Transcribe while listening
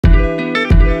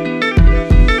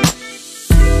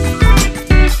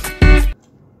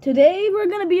Today we're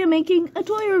gonna be making a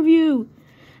toy review.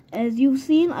 As you've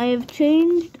seen, I have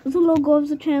changed the logo of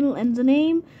the channel and the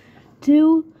name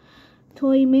to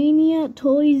Toy Mania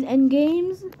Toys and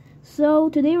Games. So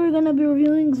today we're gonna be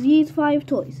reviewing these 5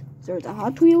 toys. There's a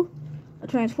Hot Wheel, a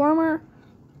Transformer,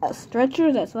 a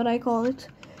Stretcher, that's what I call it,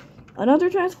 another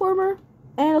Transformer,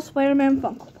 and a Spider-Man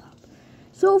Funko Pop.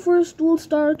 So first we'll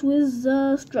start with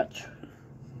the Stretcher.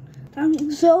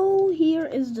 So here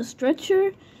is the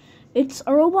Stretcher. It's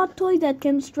a robot toy that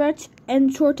can stretch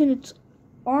and shorten its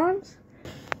arms.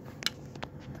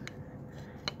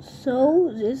 So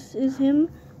this is him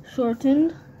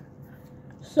shortened.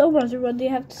 So brother, what do you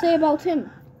have to say about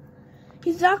him?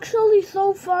 He's actually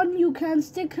so fun. You can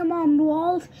stick him on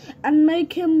walls and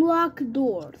make him lock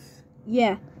doors.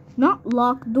 Yeah, not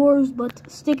lock doors, but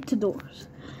stick to doors.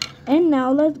 And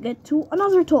now let's get to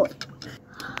another toy.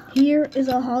 Here is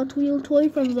a Hot Wheel toy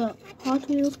from the Hot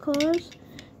Wheels cars.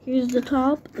 Here's the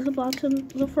top, the bottom,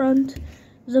 the front,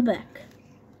 the back.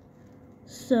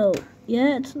 So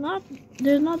yeah,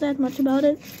 there's not that much about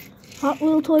it. Hot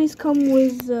Wheel toys come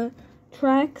with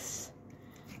tracks,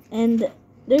 and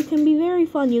they can be very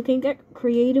fun. You can get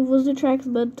creative with the tracks,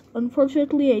 but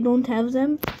unfortunately I don't have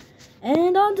them.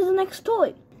 And on to the next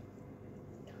toy.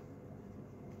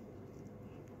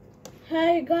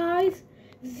 Hey guys,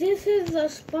 this is the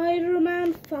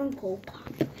Spider-Man Funko Pop.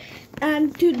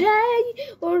 And today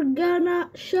we're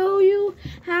gonna show you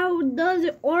how does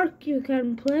it work. You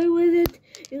can play with it,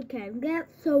 you can get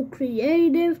so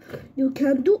creative, you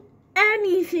can do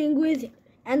anything with it.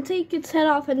 And take its head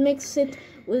off and mix it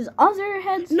with other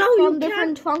heads from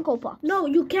different Funko Pops. No,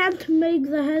 you can't make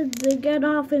the heads they get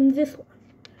off in this one.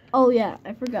 Oh yeah,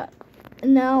 I forgot.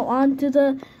 And now on to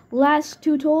the last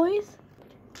 2 toys.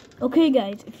 Okay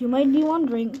guys, if you might be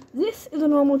wondering, this is a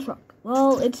normal truck.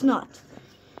 Well, it's not.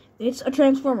 It's a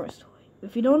Transformers toy.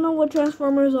 If you don't know what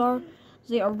Transformers are,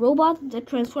 they are robots that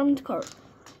transform into cars.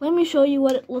 Let me show you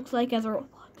what it looks like as a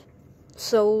robot.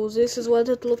 So this is what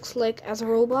it looks like as a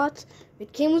robot.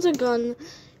 It came with a gun.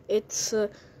 It's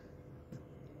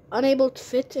unable to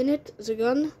fit in it, the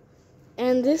gun.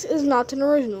 And this is not an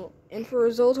original. And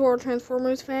for those who are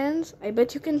Transformers fans, I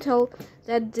bet you can tell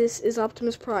that this is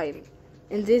Optimus Prime.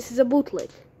 And this is a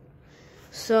bootleg.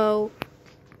 So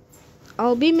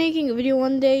I'll be making a video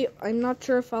one day. I'm not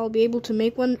sure if I'll be able to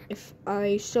make one if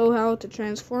I show how to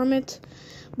transform it,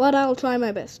 but I'll try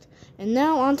my best. And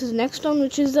now on to the next one,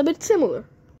 which is a bit similar.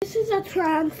 This is a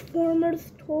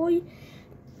Transformers toy,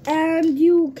 and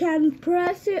you can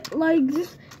press it like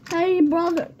this. Hey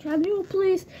brother, can you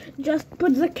please just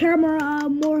put the camera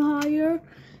more higher?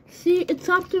 See, it's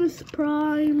Optimus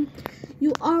Prime.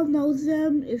 You all know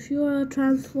them if you're a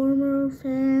Transformer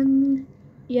fan.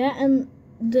 Yeah, and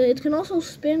it can also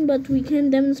spin, but we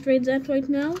can't demonstrate that right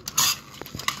now.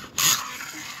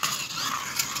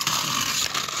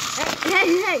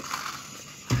 Hey!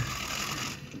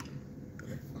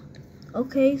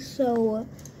 Okay, so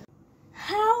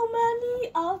how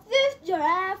many of this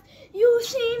giraffe you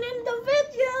seen in the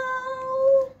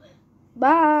video?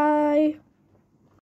 Bye!